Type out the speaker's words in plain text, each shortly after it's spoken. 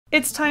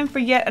It's time for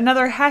yet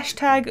another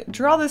hashtag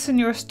draw this in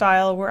your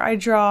style, where I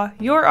draw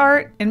your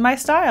art in my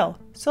style.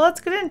 So let's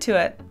get into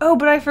it. Oh,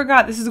 but I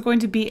forgot, this is going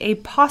to be a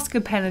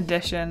Posca Pen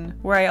edition,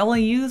 where I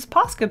only use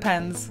Posca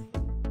Pens.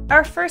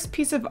 Our first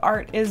piece of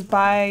art is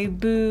by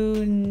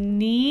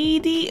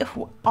Kneaded.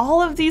 All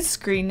of these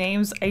screen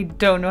names I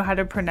don't know how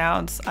to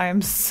pronounce. I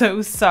am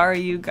so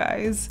sorry, you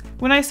guys.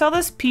 When I saw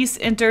this piece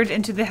entered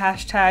into the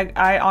hashtag,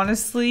 I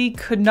honestly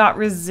could not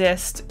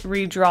resist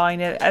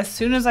redrawing it. As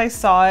soon as I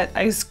saw it,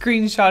 I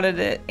screenshotted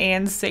it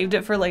and saved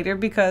it for later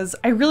because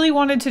I really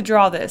wanted to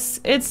draw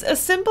this. It's a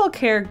simple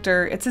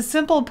character, it's a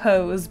simple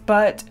pose,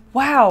 but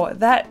wow,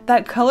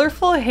 that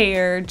colorful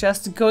hair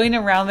just going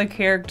around the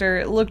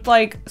character looked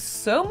like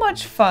so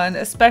much fun,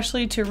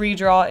 especially to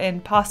redraw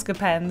in Posca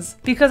Pens,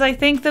 because I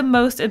think the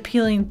most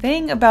appealing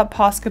thing about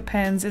Posca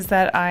Pens is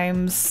that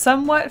I'm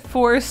somewhat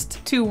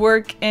forced to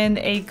work in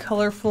a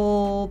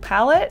colorful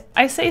palette.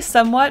 I say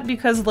somewhat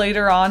because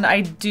later on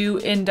I do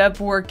end up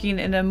working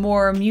in a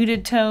more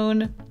muted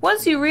tone.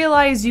 Once you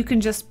realize you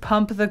can just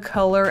pump the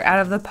color out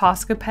of the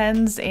Posca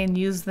Pens and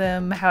use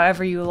them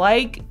however you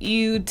like,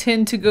 you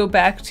tend to go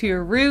back to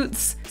your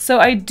roots. So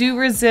I do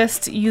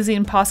resist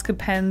using Posca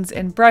Pens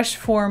in brush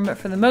form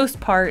for the most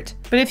part,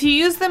 but if you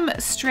use them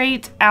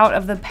straight out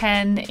of the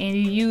pen and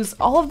you use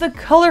all of the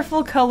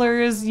colorful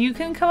colors, you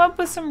can come up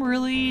with some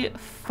really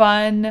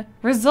fun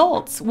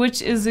results,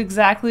 which is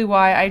exactly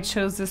why I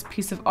chose this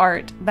piece of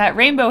art. That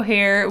rainbow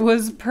hair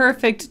was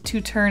perfect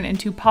to turn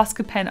into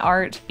Posca Pen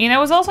art, and I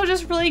was also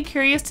just really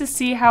curious to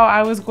see how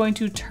I was going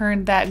to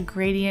turn that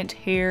gradient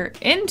hair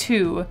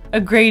into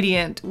a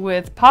gradient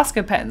with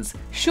Posca Pens.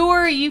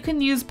 Sure, you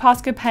can use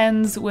Posca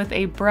Pens with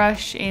a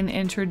brush and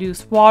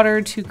introduce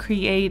water to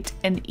create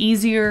an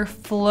easier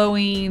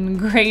flowing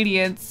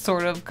gradient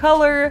sort of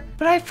color,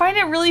 but I find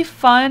it really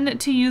fun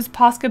to use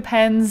Posca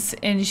Pens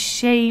in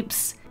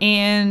shapes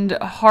and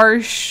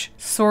harsh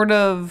sort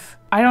of,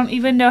 I don't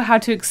even know how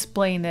to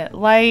explain it,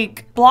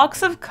 like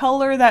blocks of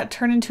color that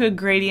turn into a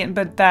gradient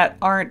but that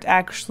aren't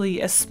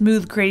actually a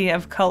smooth gradient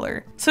of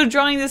color. So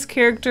drawing this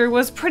character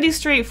was pretty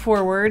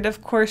straightforward.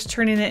 Of course,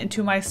 turning it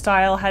into my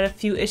style had a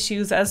few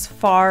issues as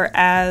far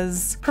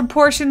as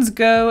proportions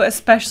go,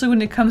 especially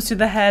when it comes to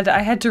the head.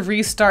 I had to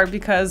restart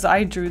because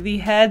I drew the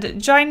head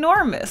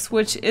ginormous,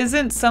 which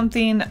isn't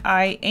something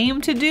I aim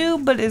to do,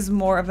 but is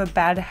more of a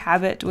bad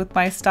habit with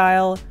my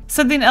style.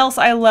 Something else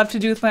I love to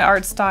do with my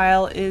art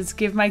style is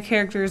give my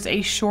characters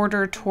a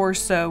shorter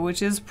torso,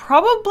 which is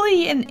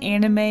probably an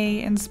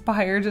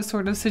anime-inspired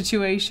sort of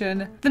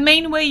situation. The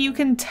main way you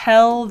can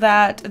tell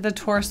that the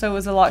torso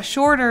is a lot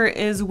shorter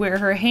is where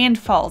her hand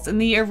falls. In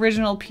the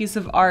original piece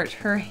of art,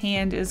 her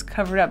hand is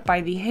covered up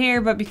by the hair,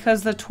 but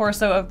because the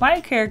torso of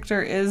my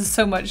character is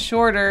so much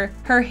shorter,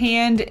 her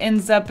hand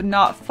ends up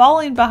not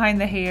falling behind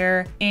the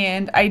hair,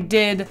 and I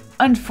did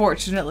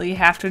unfortunately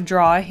have to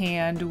draw a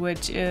hand,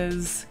 which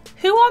is...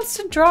 who wants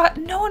to draw?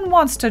 No one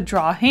wants to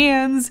draw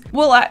hands.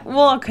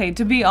 Well, okay,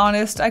 to be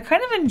honest, I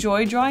kind of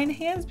enjoy drawing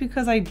hands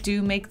because I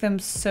do make them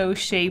so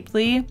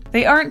shapely.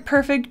 They aren't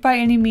perfect by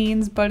any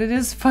means, but it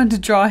is fun to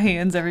draw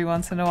hands every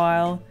once in a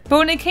while. But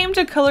when it came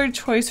to color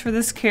choice for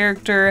this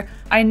character,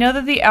 I know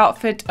that the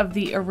outfit of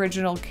the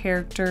original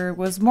character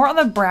was more on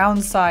the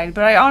brown side,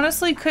 but I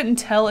honestly couldn't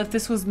tell if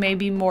this was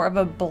maybe more of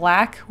a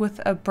black with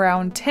a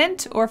brown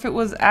tint or if it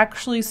was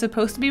actually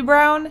supposed to be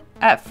brown.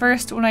 At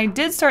first, when I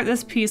did start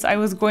this piece, I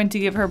was going to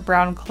give her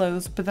brown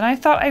clothes, but then I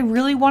thought I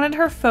really wanted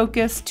her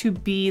focus to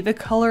be the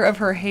color of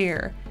her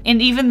hair.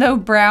 And even though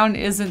brown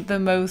isn't the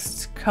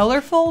most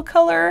colorful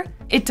color,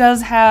 it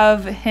does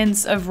have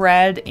hints of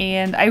red,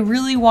 and I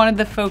really wanted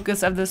the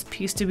focus of this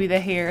piece to be the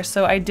hair,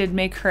 so I did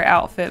make her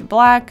outfit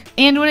black.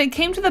 And when it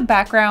came to the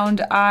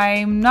background,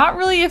 I'm not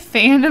really a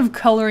fan of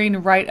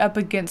coloring right up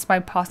against my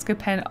Posca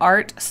Pen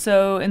art,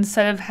 so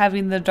instead of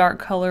having the dark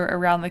color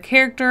around the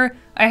character,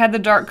 I had the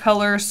dark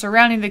color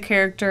surrounding the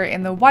character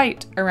and the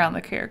white around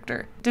the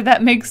character. Did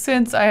that make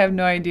sense? I have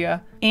no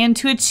idea. And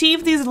to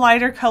achieve these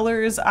lighter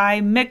colors,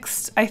 I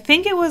mixed, I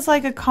think it was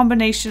like a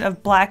combination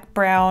of black,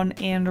 brown,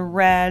 and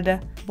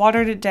red,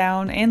 watered it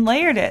down, and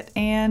layered it.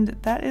 And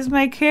that is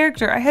my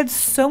character. I had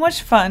so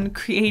much fun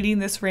creating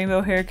this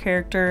rainbow hair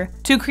character.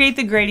 To create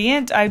the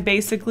gradient, I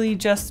basically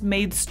just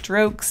made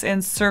strokes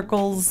and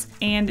circles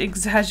and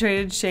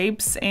exaggerated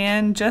shapes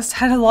and just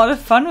had a lot of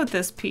fun with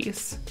this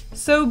piece.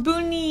 So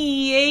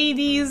Booney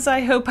 80s,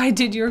 I hope I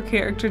did your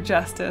character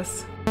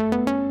justice.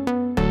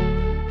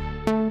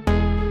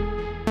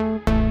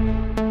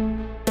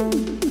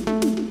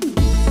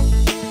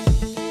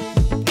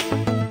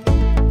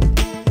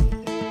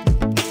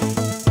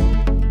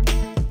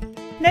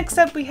 Next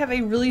up, we have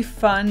a really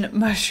fun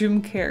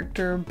mushroom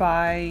character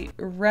by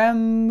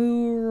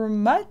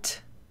Ramurmut.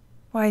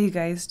 Why you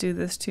guys do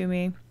this to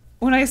me?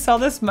 When I saw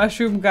this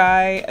mushroom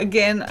guy,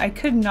 again, I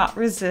could not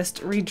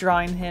resist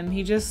redrawing him.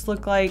 He just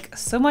looked like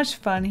so much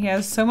fun. He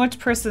has so much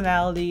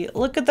personality.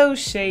 Look at those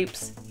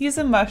shapes. He's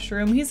a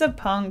mushroom. He's a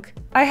punk.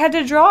 I had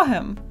to draw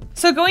him.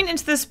 So going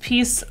into this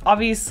piece,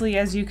 obviously,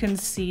 as you can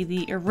see,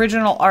 the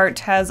original art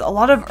has a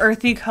lot of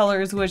earthy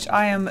colors, which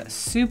I am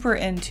super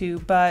into,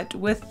 but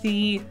with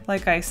the,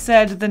 like I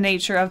said, the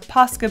nature of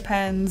Posca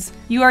pens,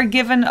 you are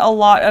given a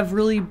lot of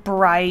really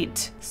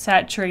bright,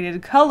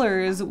 saturated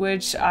colors,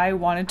 which I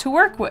wanted to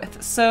work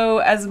with. So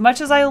as much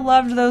as I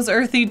loved those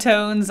earthy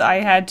tones, I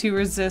had to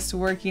resist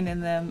working in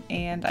them,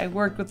 and I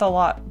worked with a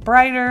lot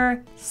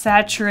brighter,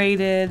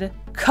 saturated,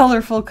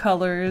 colorful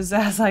colors,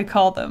 as I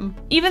call them.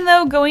 Even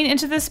though going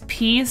into this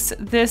piece,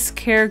 this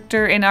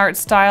character and art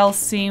style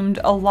seemed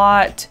a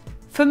lot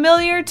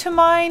familiar to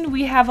mine,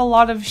 we have a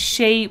lot of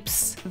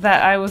shapes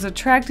that I was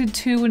attracted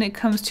to when it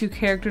comes to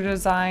character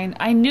design.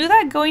 I knew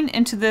that going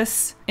into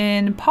this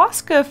in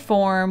Posca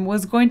form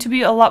was going to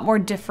be a lot more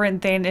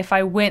different than if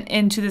I went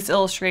into this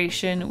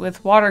illustration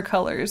with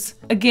watercolors.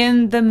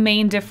 Again, the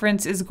main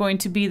difference is going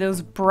to be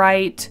those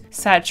bright,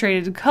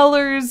 saturated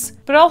colors,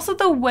 but also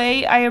the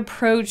way I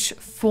approach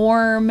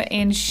form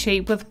and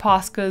shape with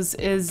Poscas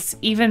is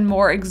even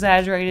more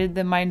exaggerated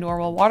than my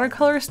normal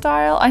watercolor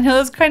style. I know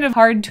it's kind of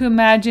hard to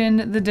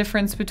imagine the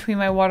difference between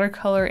my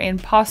watercolor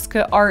and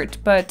Posca art,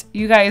 but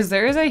you guys,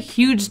 there is a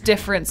huge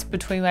difference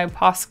between my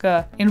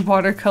Posca and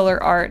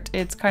watercolor art.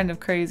 It's kind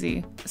of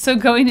crazy. So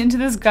going into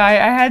this guy,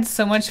 I had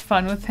so much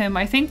fun with him.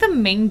 I think the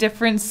main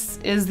difference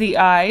is the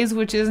eyes,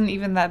 which isn't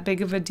even that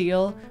big of a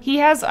deal. He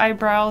has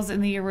eyebrows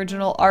in the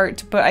original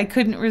art, but I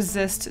couldn't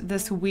resist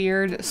this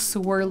weird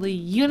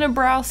swirly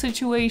unibrow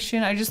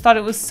situation. I just thought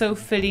it was so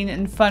fitting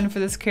and fun for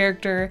this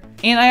character.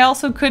 And I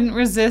also couldn't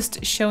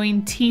resist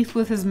showing teeth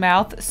with his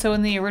mouth. So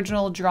in the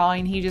original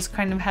drawing, he just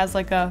kind of has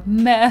like a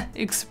meh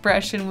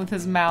expression with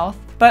his mouth.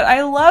 But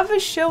I love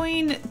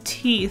showing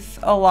teeth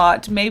a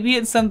lot. Maybe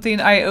it's something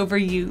I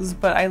overuse,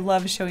 but I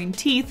love showing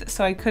teeth,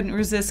 so I couldn't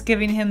resist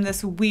giving him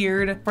this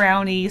weird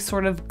brownie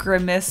sort of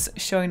grimace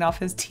showing off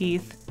his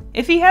teeth.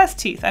 If he has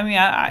teeth. I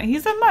mean,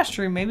 he's a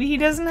mushroom. Maybe he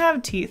doesn't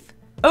have teeth.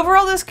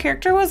 Overall, this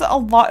character was a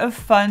lot of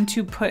fun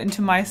to put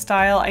into my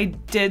style. I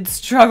did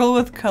struggle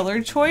with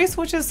color choice,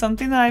 which is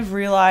something that I've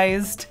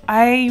realized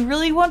I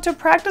really want to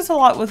practice a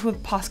lot with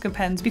Posca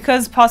pens,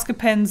 because Posca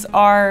pens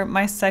are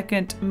my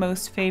second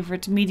most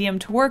favorite medium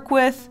to work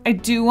with. I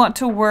do want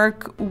to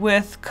work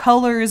with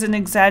colors and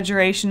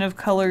exaggeration of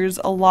colors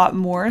a lot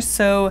more,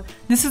 so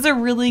this is a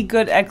really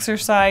good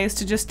exercise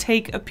to just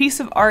take a piece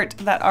of art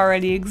that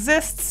already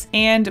exists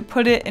and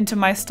put it into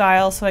my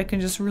style so I can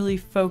just really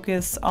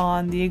focus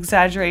on the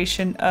exaggeration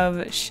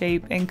of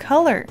shape and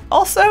color.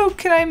 Also,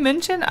 can I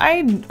mention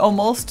I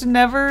almost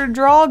never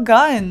draw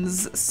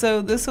guns,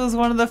 so this was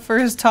one of the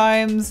first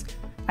times.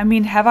 I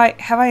mean, have I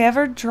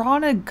ever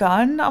drawn a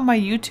gun on my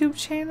YouTube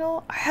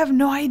channel? I have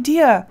no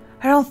idea.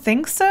 I don't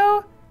think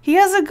so. He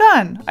has a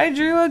gun. I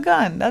drew a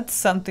gun. That's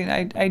something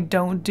I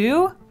don't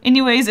do.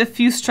 Anyways, a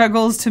few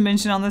struggles to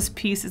mention on this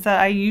piece is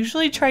that I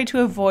usually try to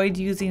avoid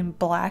using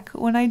black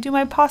when I do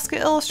my Posca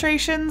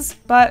illustrations,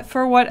 but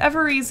for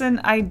whatever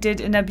reason, I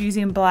did end up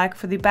using black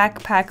for the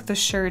backpack, the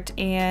shirt,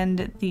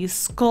 and the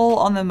skull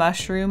on the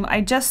mushroom.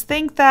 I just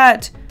think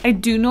that I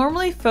do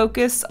normally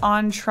focus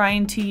on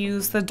trying to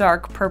use the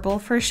dark purple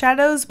for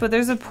shadows, but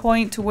there's a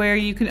point where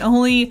you can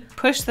only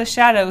push the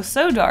shadow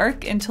so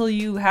dark until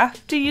you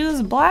have to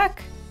use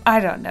black. I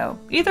don't know.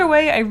 Either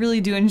way, I really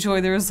do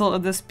enjoy the result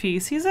of this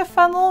piece. He's a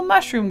fun little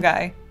mushroom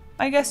guy.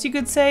 I guess you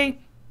could say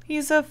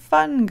he's a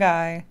fun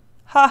guy.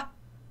 Ha,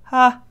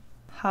 ha,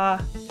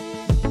 ha.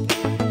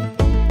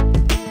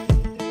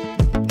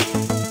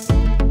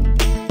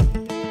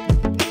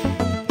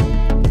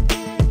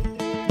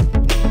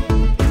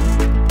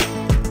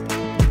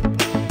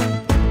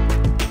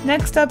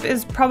 Next up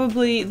is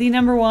probably the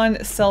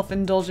 #1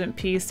 self-indulgent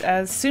piece.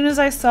 As soon as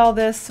I saw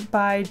this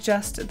by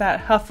Just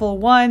That Huffle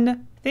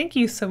 1, thank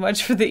you so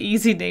much for the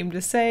easy name to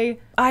say,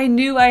 I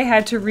knew I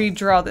had to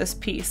redraw this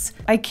piece.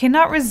 I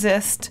cannot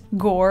resist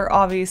gore,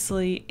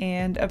 obviously,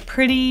 and a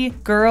pretty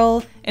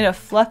girl in a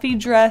fluffy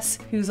dress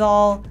who's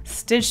all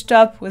stitched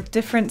up with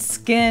different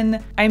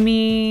skin. I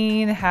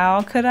mean,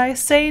 how could I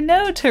say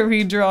no to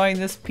redrawing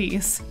this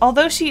piece?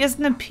 Although she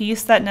isn't a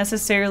piece that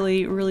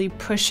necessarily really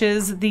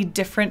pushes the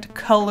different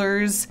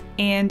colors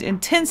and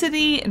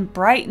intensity and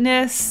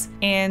brightness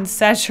and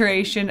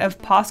saturation of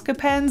Posca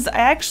pens, I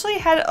actually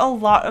had a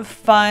lot of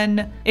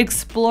fun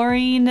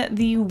exploring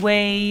the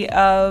way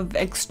of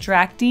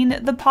extracting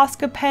the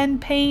Posca pen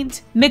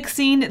paint,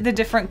 mixing the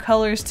different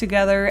colors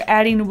together,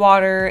 adding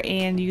water,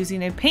 and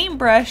using a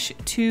paintbrush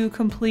to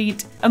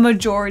complete a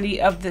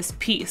majority of this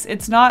piece.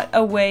 It's not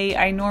a way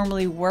I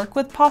normally work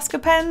with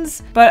Posca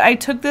pens, but I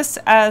took this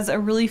as a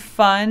really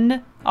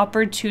fun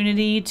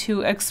opportunity to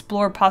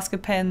explore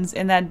Posca pens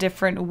in that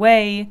different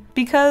way,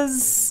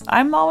 because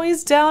I'm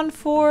always down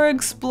for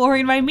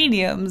exploring my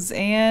mediums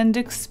and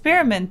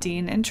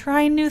experimenting and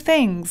trying new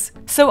things.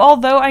 So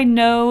although I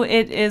know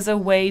it is a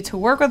way to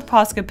work with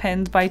Posca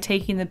pens by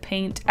taking the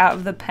paint out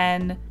of the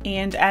pen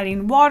and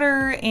adding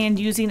water and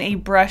using a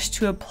brush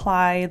to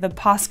apply the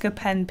Posca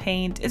pen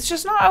paint, it's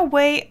just not a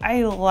way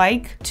I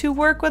like to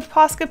work with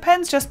Posca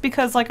pens, just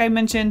because, like I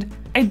mentioned,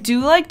 I do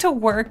like to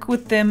work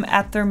with them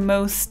at their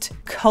most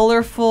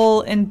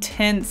colorful,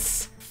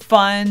 intense,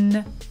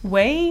 fun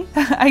way,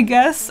 I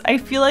guess. I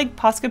feel like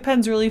Posca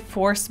Pens really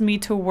force me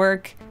to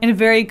work in a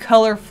very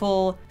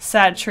colorful,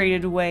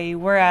 saturated way,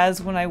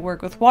 whereas when I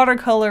work with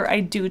watercolor,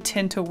 I do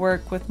tend to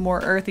work with more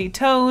earthy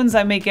tones.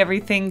 I make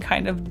everything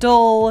kind of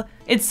dull.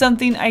 It's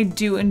something I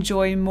do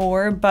enjoy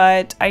more,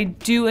 but I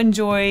do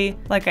enjoy,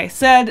 like I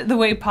said, the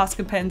way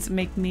Posca Pens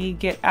make me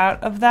get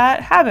out of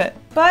that habit.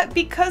 But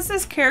because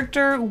this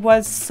character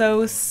was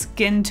so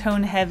skin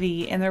tone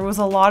heavy and there was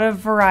a lot of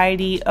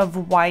variety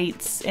of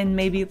whites and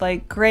maybe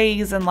like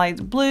grays and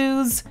light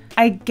blues,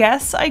 I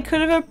guess I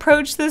could have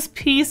approached this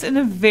piece in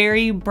a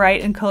very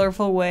bright and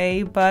colorful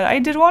way, but I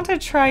did want to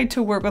try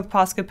to work with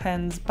Posca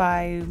Pens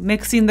by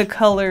mixing the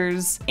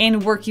colors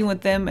and working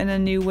with them in a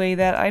new way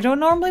that I don't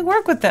normally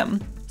work with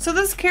them. So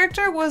this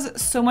character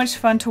was so much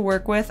fun to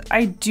work with.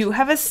 I do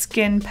have a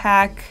skin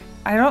pack.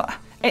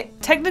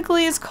 It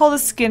technically is called a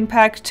skin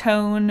pack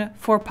tone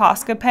for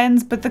Posca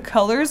Pens, but the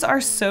colors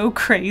are so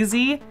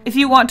crazy. If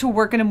you want to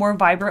work in a more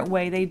vibrant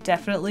way, they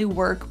definitely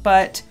work,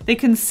 but they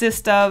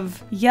consist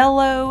of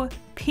yellow,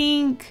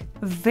 pink,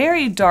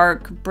 very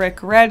dark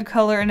brick red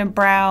color and a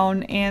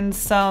brown, and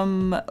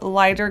some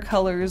lighter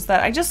colors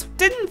that I just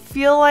didn't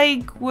feel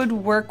like would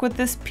work with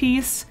this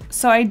piece.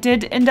 So I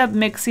did end up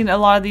mixing a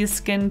lot of these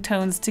skin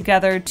tones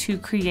together to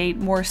create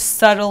more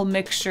subtle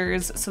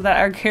mixtures so that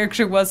our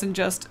character wasn't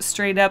just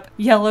straight up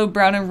yellow,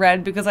 brown, and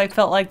red, because I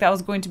felt like that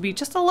was going to be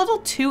just a little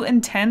too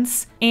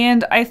intense.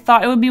 And I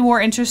thought it would be more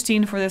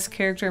interesting for this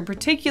character in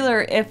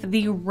particular if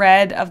the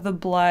red of the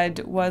blood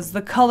was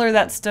the color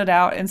that stood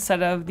out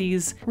instead of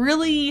these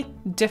really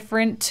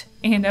different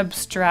and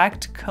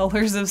abstract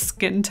colors of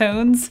skin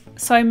tones.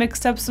 So I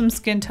mixed up some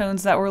skin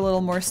tones that were a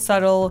little more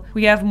subtle.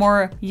 We have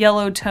more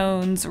yellow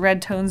tones,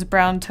 red tones,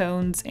 brown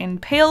tones,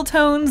 and pale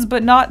tones,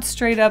 but not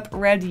straight up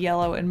red,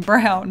 yellow, and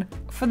brown.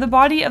 For the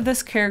body of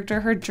this character,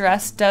 her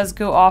dress does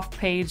go off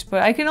page,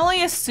 but I can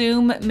only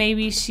assume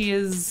maybe she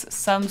is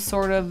some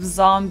sort of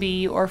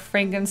zombie or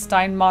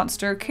Frankenstein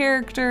monster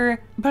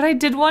character, but I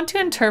did want to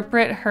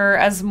interpret her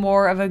as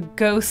more of a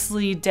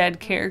ghostly dead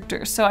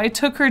character. So I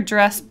took her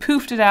dress,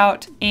 poofed it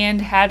out,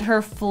 and had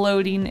her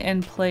floating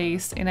in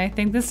place. And I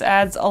think this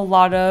adds a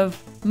lot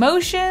of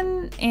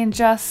motion and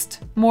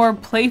just more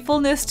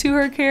playfulness to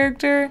her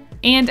character.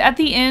 And at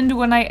the end,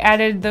 when I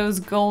added those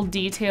gold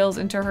details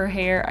into her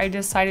hair, I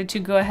decided to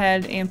go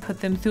ahead and put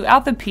them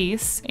throughout the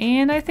piece,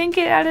 and I think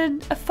it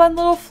added a fun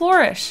little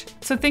flourish.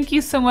 So thank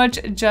you so much,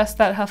 Just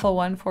That Huffle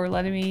One, for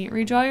letting me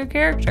redraw your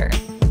character.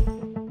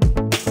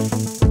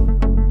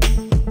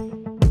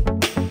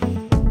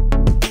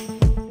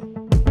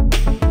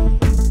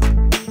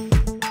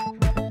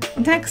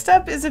 Next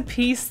up is a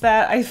piece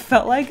that I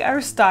felt like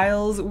our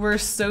styles were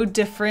so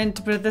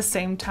different, but at the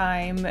same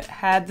time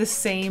had the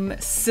same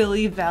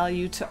silly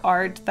value to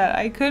art that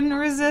I couldn't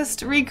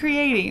resist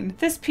recreating.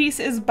 This piece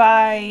is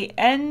by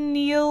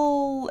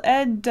Enil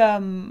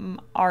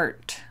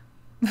Art.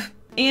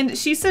 And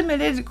she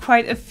submitted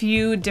quite a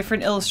few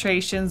different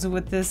illustrations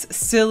with this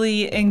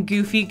silly and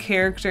goofy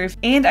character.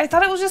 And I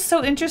thought it was just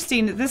so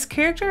interesting. This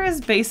character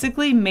is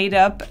basically made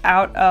up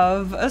out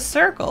of a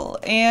circle.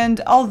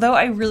 And although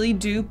I really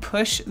do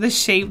push the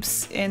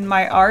shapes in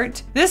my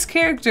art, this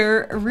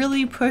character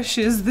really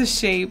pushes the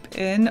shape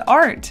in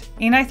art.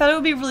 And I thought it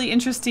would be really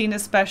interesting,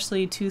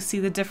 especially to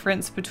see the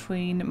difference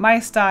between my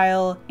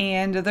style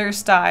and their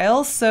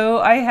style. So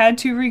I had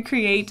to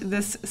recreate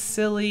this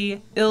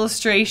silly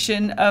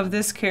illustration of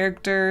this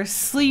character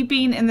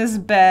sleeping in this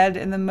bed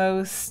in the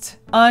most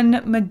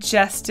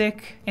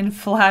unmajestic and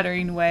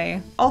flattering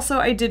way. Also,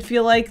 I did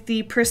feel like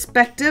the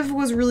perspective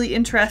was really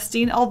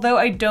interesting, although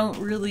I don't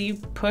really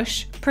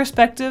push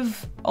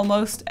perspective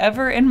almost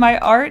ever in my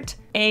art.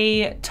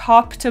 A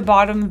top to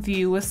bottom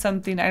view was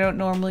something I don't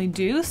normally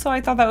do, so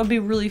I thought that would be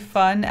really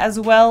fun, as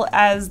well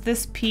as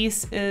this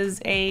piece is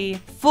a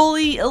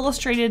fully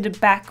illustrated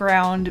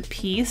background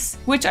piece,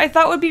 which I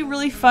thought would be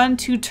really fun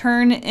to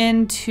turn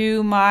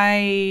into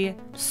my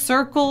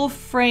circle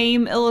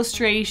frame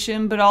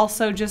illustration, but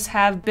also just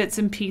have bits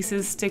and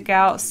pieces stick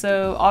out.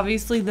 So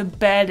obviously the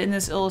bed in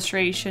this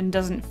illustration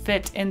doesn't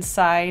fit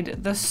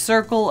inside the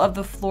circle of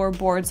the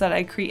floorboards that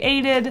I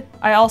created.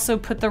 I also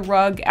put the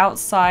rug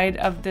outside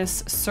of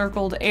this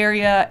circled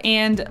area,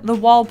 and the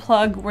wall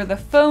plug where the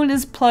phone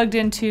is plugged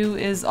into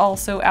is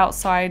also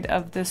outside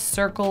of this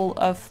circle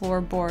of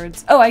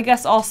floorboards. Oh, I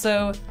guess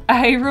also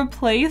I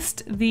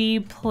replaced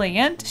the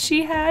plant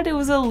she had. It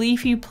was a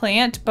leafy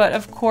plant, but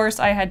of course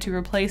I had to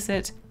replace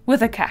it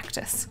with a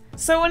cactus.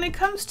 So when it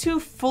comes to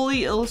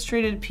fully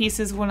illustrated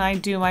pieces, when I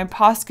do my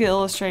Posca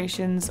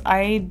illustrations,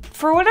 I,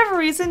 for whatever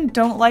reason,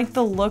 don't like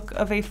the look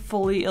of a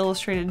fully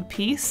illustrated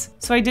piece.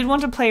 So I did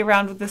want to play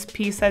around with this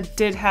piece that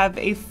did have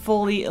a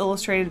fully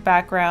illustrated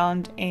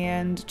background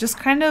and just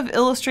kind of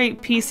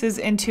illustrate pieces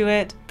into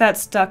it that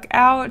stuck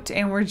out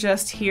and were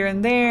just here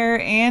and there,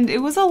 and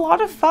it was a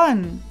lot of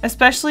fun,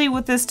 especially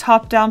with this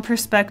top-down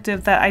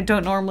perspective that I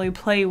don't normally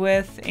play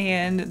with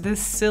and this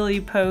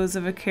silly pose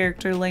of a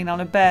character laying on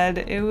a bed.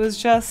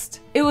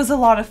 It was a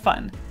lot of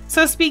fun.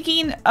 So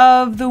speaking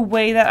of the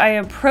way that I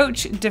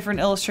approach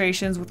different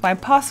illustrations with my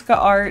Posca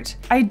art,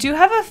 I do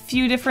have a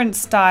few different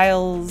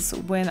styles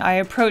when I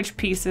approach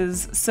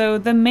pieces. So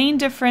the main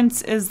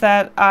difference is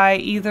that I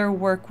either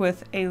work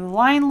with a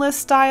lineless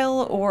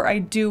style or I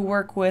do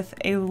work with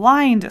a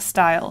lined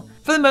style.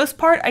 For the most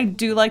part, I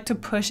do like to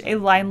push a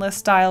lineless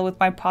style with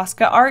my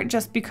Posca art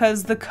just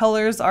because the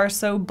colors are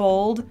so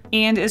bold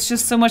and it's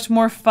just so much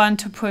more fun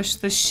to push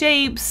the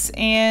shapes,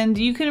 and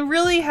you can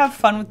really have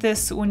fun with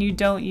this when you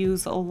don't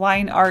use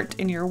line art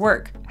in your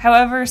work.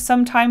 However,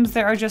 sometimes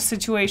there are just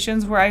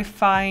situations where I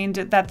find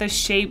that the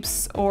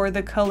shapes or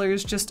the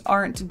colors just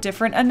aren't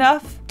different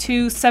enough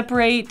to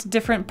separate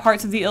different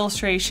parts of the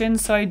illustration,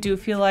 so I do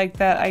feel like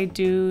that I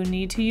do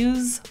need to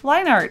use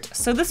line art.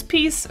 So this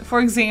piece, for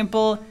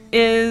example,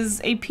 is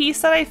a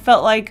piece that I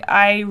felt like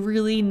I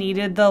really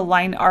needed the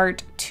line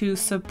art to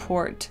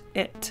support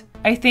it.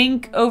 I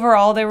think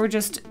overall there were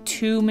just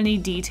too many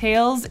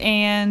details,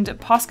 and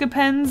Posca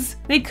pens,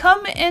 they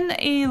come in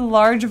a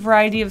large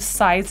variety of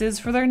sizes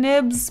for their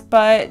nibs,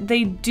 but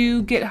they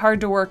do get hard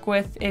to work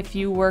with if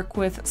you work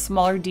with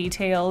smaller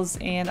details,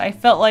 and I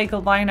felt like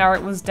line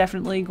art was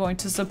definitely going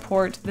to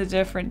support the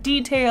different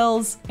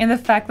details and the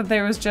fact that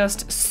there was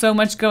just so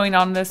much going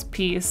on in this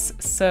piece.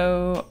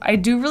 So I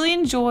do really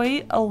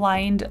enjoy a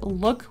lined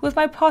look with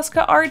my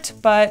Posca art,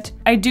 but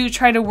I do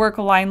try to work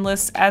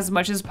lineless as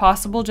much as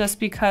possible just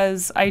because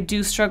I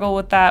do struggle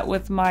with that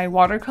with my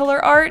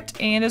watercolor art,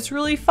 and it's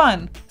really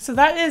fun. So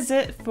that is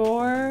it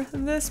for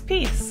this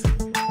piece.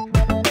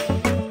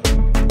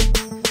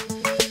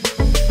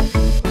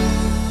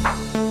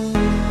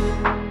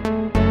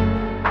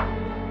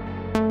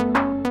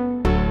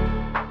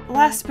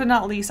 Last but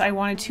not least, I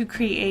wanted to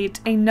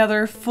create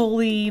another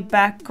fully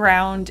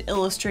background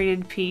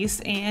illustrated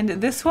piece, and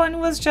this one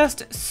was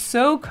just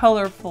so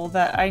colorful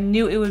that I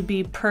knew it would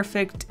be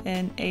perfect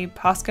in a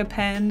Posca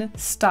pen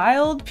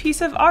styled piece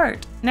of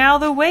art. Now,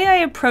 the way I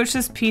approach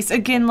this piece,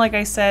 again, like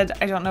I said,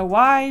 I don't know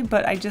why,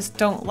 but I just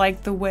don't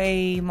like the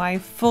way my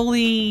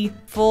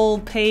full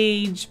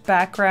page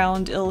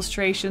background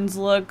illustrations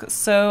look,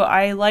 so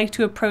I like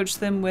to approach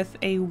them with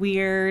a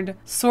weird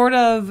sort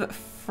of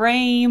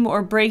frame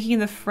or breaking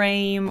the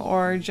frame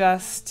or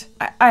just,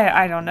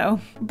 I don't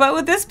know. But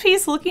with this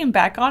piece, looking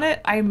back on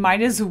it, I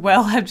might as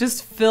well have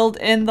just filled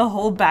in the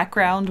whole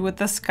background with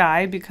the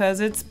sky because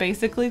it's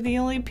basically the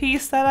only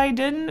piece that I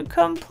didn't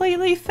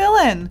completely fill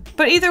in.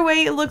 But either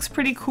way, it looks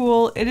pretty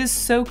cool. It is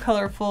so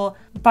colorful.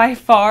 By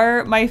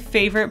far, my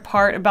favorite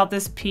part about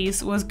this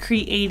piece was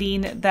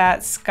creating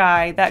that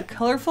sky. That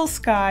colorful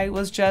sky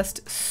was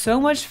just so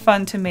much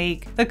fun to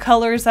make. The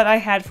colors that I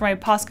had for my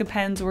Posca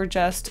pens were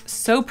just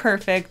so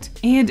perfect,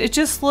 and it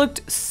just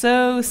looked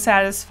so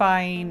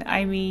satisfying.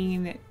 I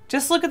mean,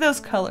 just look at those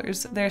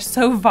colors. They're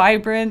so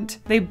vibrant.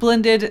 They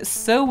blended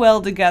so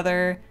well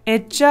together.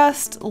 It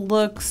just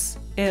looks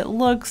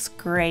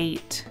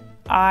great.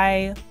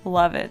 I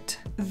love it.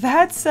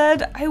 That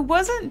said, I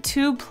wasn't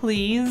too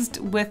pleased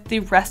with the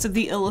rest of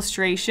the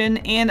illustration,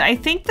 and I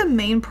think the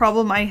main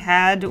problem I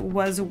had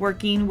was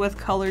working with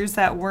colors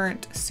that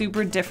weren't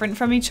super different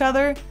from each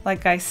other.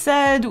 Like I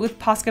said, with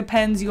Posca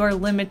pens, you are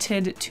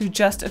limited to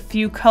just a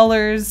few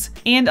colors,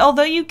 and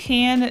although you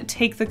can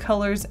take the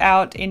colors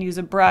out and use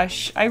a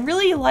brush, I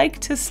really like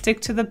to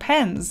stick to the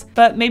pens.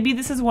 But maybe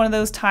this is one of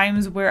those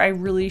times where I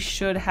really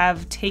should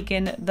have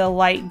taken the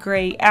light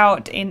gray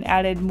out and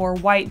added more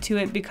white to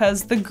it,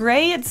 because the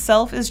gray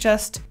itself is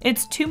just,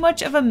 it's too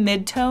much of a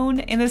mid-tone,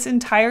 and this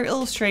entire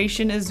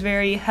illustration is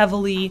very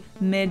heavily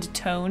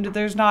mid-toned.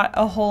 There's not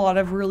a whole lot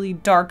of really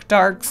dark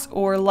darks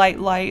or light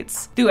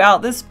lights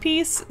throughout this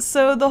piece,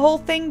 so the whole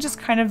thing just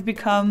kind of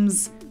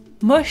becomes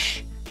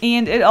mush,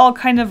 and it all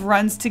kind of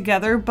runs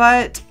together.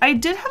 But I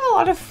did have a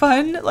lot of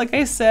fun, like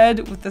I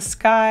said, with the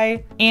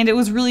sky, and it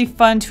was really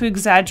fun to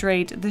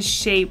exaggerate the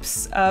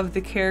shapes of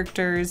the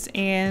characters.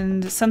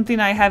 And something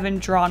I haven't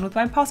drawn with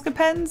my Posca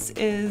pens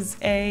is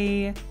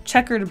a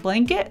checkered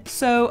blanket,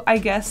 so I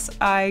guess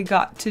I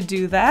got to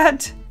do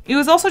that. It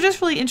was also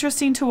just really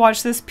interesting to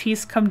watch this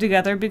piece come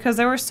together because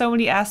there were so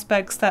many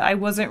aspects that I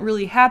wasn't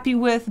really happy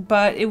with,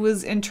 but it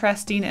was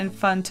interesting and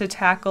fun to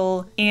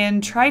tackle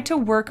and try to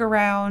work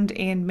around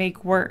and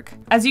make work.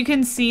 As you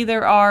can see,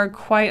 there are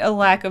quite a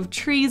lack of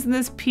trees in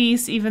this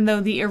piece, even though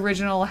the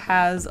original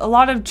has a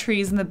lot of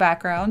trees in the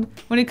background.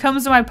 When it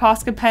comes to my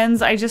Posca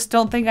pens, I just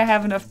don't think I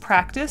have enough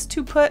practice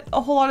to put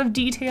a whole lot of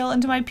detail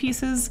into my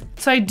pieces.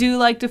 So I do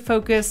like to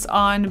focus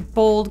on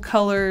bold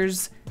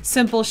colors,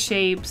 simple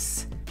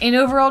shapes, and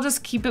overall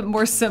just keep it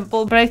more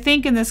simple. But I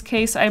think in this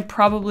case I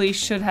probably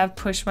should have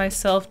pushed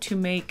myself to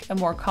make a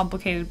more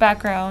complicated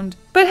background.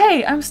 But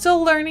hey, I'm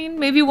still learning.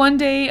 Maybe one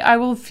day I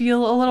will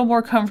feel a little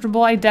more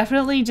comfortable. I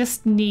definitely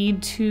just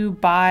need to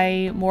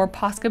buy more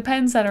Posca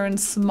pens that are in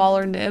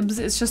smaller nibs.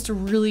 It's just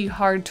really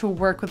hard to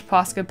work with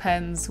Posca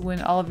pens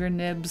when all of your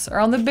nibs are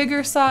on the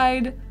bigger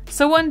side.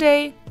 So one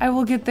day I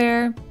will get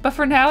there, but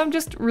for now I'm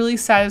just really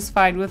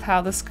satisfied with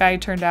how the sky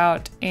turned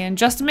out. And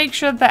just to make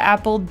sure that the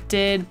apple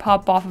did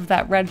pop off of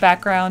that red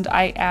background,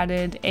 I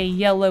added a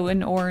yellow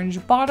and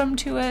orange bottom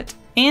to it.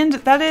 And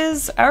that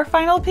is our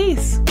final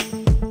piece.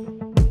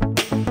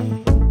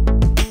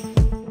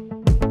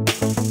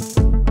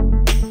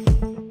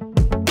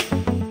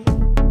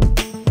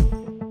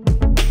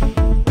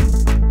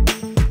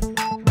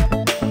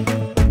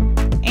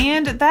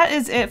 And that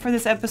is it for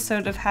this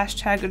episode of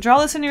hashtag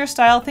Draw This in Your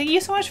Style. Thank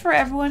you so much for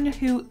everyone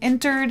who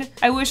entered.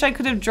 I wish I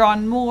could have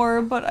drawn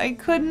more, but I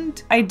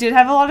couldn't. I did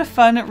have a lot of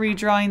fun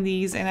redrawing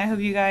these, and I hope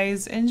you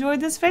guys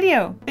enjoyed this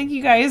video. Thank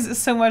you guys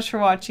so much for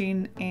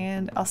watching,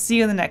 and I'll see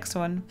you in the next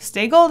one.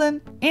 Stay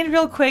golden. And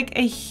real quick,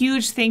 a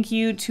huge thank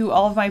you to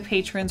all of my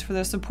patrons for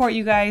their support.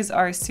 You guys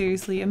are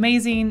seriously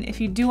amazing. If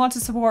you do want to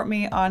support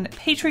me on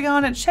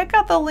Patreon, check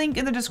out the link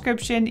in the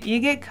description. You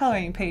get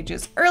coloring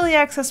pages, early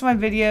access to my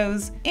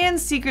videos, and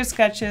secret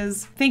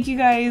sketches. Thank you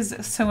guys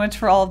so much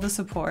for all of the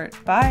support.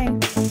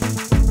 Bye.